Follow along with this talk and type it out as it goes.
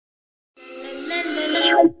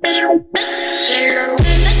Hey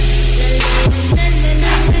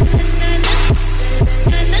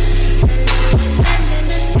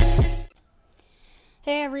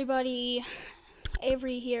everybody,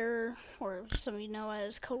 Avery here, or some of you know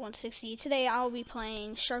as Code 160. Today I'll be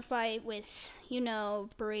playing Shark Bite with,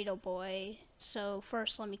 Burrito Boi. So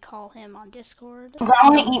first let me call him on Discord. I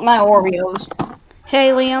want to eat my Oreos. Hey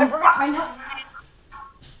Liam. I forgot my nut.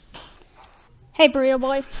 Hey Burrito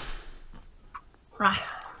Boi. Right.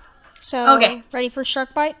 So, okay. Ready for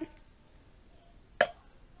Shark Bite?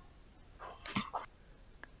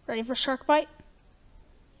 Ready for Shark Bite?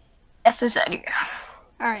 Yes, I said you.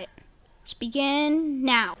 Alright, let's begin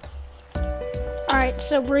now. Alright,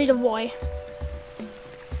 so Burrito Boi.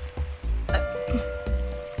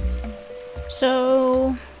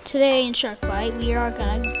 So, today in Shark Bite, we are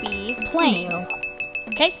gonna be playing.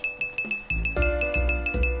 Okay?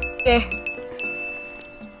 Okay.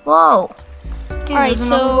 Whoa. Alright,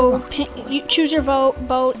 so you choose your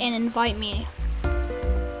boat and invite me.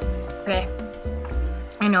 Okay.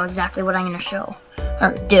 I know exactly what I'm gonna show.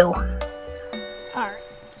 Or do. Alright.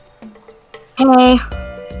 Hey.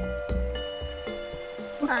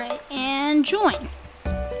 Alright, and join.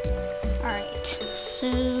 Alright,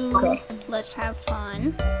 so let's have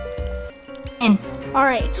fun.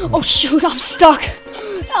 Alright. Oh shoot, I'm stuck.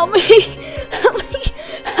 Help me. Help me.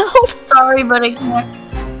 Help. Sorry, but I can't.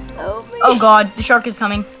 Help me. Oh god, the shark is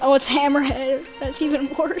coming. Oh, it's Hammerhead. That's even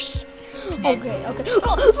worse. Okay.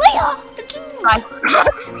 Oh, Leah! Bye.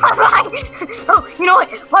 Oh, you know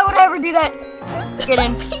what? Why would I ever do that? Get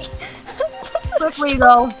in. Quickly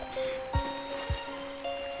go.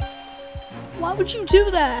 Why would you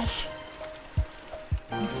do that?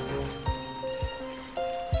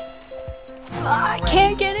 I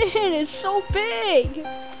can't get in. It's so big.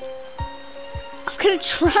 I'm gonna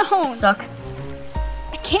drown. Stuck.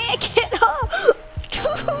 I can't get up.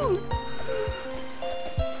 Dude.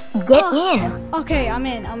 Get in. Okay, I'm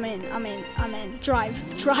in. Drive.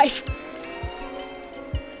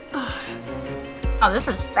 Oh, this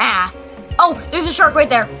is fast. Oh, there's a shark right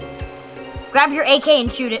there. Grab your AK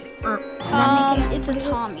and shoot it. It's a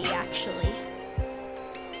Tommy, actually.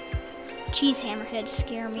 Jeez, Hammerhead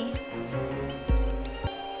scare me.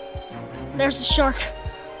 There's the shark.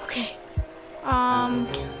 Okay.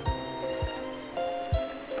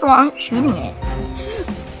 Come on, shooting it.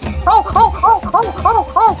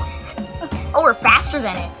 Oh, we're faster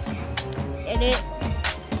than it.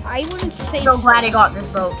 I wouldn't say so. Glad I got this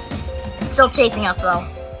boat. It's still chasing us though.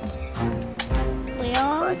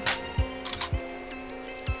 Leon?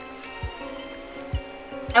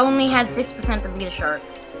 I only had 6% to beat a shark.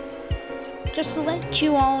 Just to let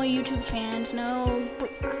you all YouTube fans know,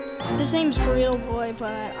 his name's Burrito Boi,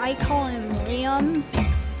 but I call him Liam.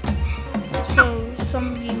 So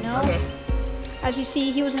some of you know. Okay. As you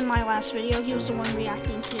see, he was in my last video. He was the one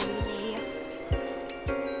reacting to the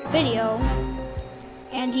video,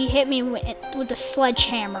 and he hit me with the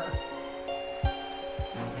sledgehammer.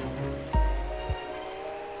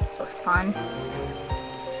 It was fun.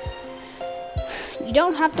 You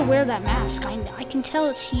don't have to wear that mask. I can tell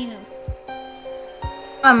it's you.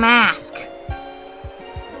 A mask.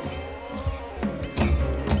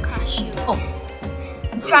 Gosh, you. Oh.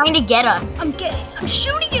 I'm trying to get us. I'm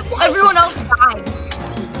shooting it. Why? Everyone else died.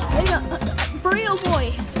 Burrito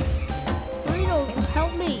Boi. Burrito,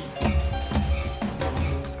 help me.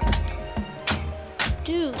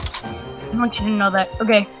 Dude. I want you to know that.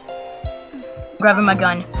 Okay. Grabbing my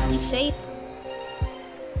gun. You safe?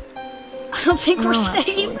 I don't think we're safe.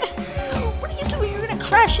 Actually. What are you doing? You're gonna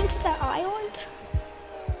crash into that island?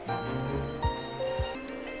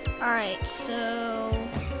 Alright, so...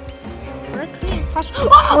 where could it possibly...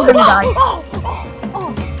 Oh, we're gonna die.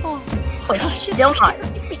 Oh, gosh, still hot.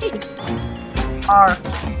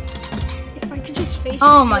 If I could just face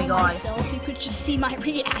myself, you could just see my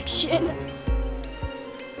reaction.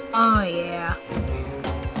 Oh, yeah.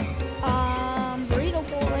 Burrito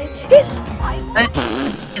Boi.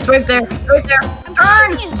 It's right there. Right there.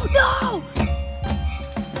 Turn! No!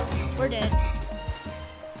 We're dead.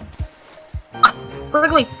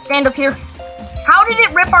 Quickly, stand up here. How did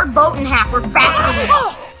it rip our boat in half? We're faster than it.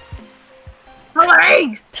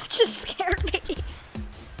 Hurry! That just scared me.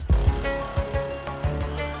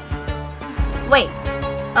 Wait.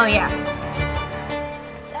 Oh, yeah.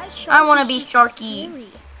 I want to be Sharky. Scary.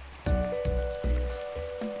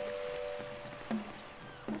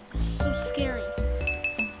 So scary.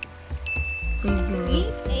 Please be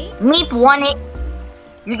Meep 8? Meep 1-8.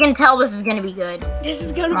 You can tell this is gonna be good. This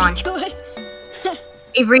is gonna be good.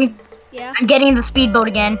 Avery. Yeah. I'm getting the speedboat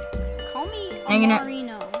again. Call me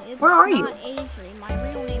Amarino. It's Where are you? not Avery. My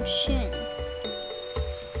real name's Shin.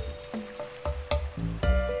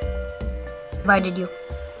 invited you.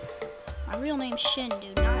 My real name's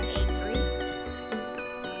Shindu, not Avery.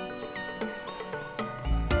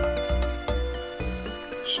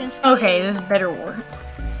 Shinsuke. Okay, this better work.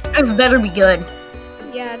 This better be good.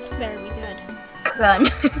 Yeah, it's better be good. Gun.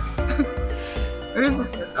 Where's the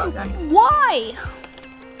gun? Why?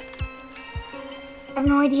 I have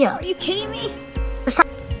no idea. Are you kidding me? This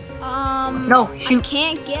time. No, shoot. I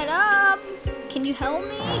can't get up. Can you help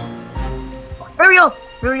me? There we go.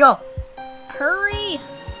 There we go. Hurry.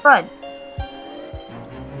 Run.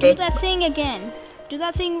 Do that thing again. Do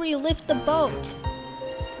that thing where you lift the boat.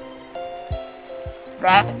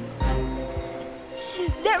 That.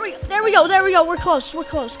 There we go. We're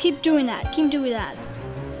close. Keep doing that.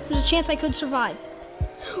 There's a chance I could survive.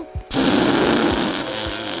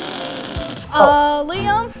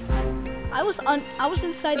 Liam, I was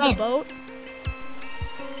inside the boat.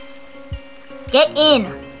 Get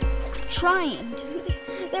in. Trying.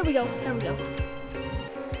 There we go.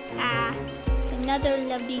 Ah, another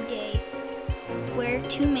lovely day where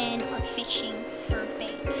two men are fishing for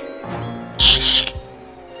bait.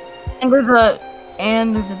 And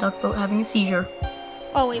there's a duck boat having a seizure.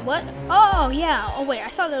 Oh wait, what? Oh yeah. Oh wait, I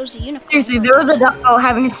thought that was a unicorn. Seriously, there was a duck boat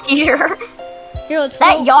having a seizure. Here, let's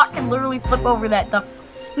That go. yacht can literally flip over that duck.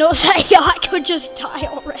 No, that yacht could just die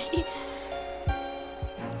already.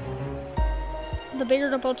 The bigger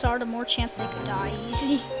the boats are, the more chance they could die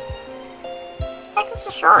easy. Heck, it's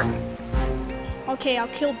a shark. Okay, I'll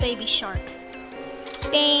kill baby shark.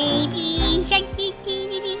 Baby shark, baby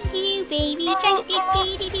shark, baby shark.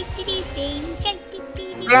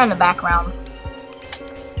 They're in the background.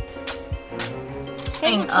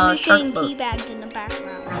 Hey, look, somebody's getting teabagged in the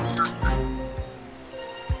background.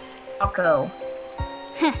 Taco.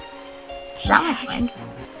 Is that my friend?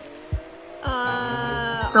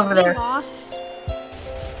 It's over there. Lost?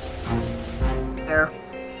 There.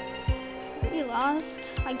 Are we lost?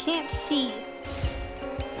 I can't see.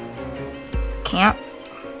 Can't.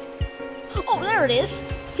 Oh, there it is.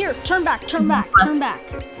 Here, turn back. I'm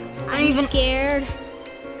scared.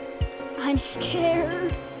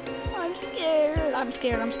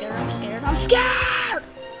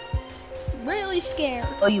 Really scared.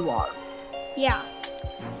 Oh, you are. Yeah.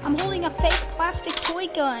 I'm holding a fake plastic toy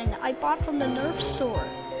gun I bought from the Nerf store.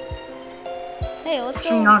 Hey, let's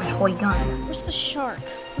Actually, go. not a toy gun. Where's the shark?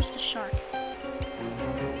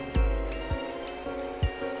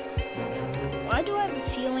 Why do I have a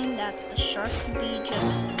feeling that the shark could be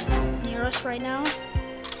just near us right now?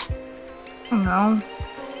 No.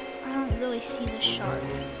 I don't really see the shark.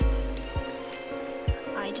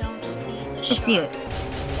 I don't see the shark. I see it.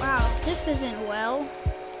 Wow, this isn't well.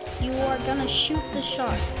 You are gonna shoot the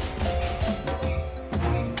shark.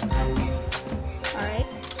 Alright.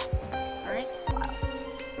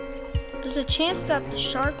 There's a chance that the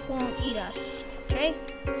shark won't eat us. Okay?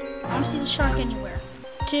 I don't see the shark anywhere.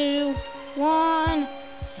 2, 1.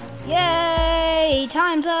 Yay!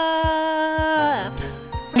 Time's up!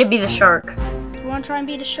 Would it be the shark? You wanna try and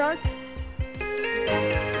beat a shark?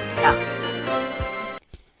 Yeah.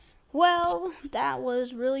 Well, that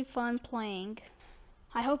was really fun playing.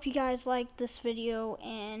 I hope you guys liked this video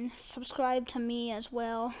and subscribe to me as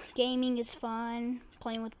well. Gaming is fun,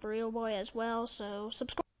 playing with Burrito Boi as well, so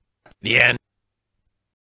subscribe. The end.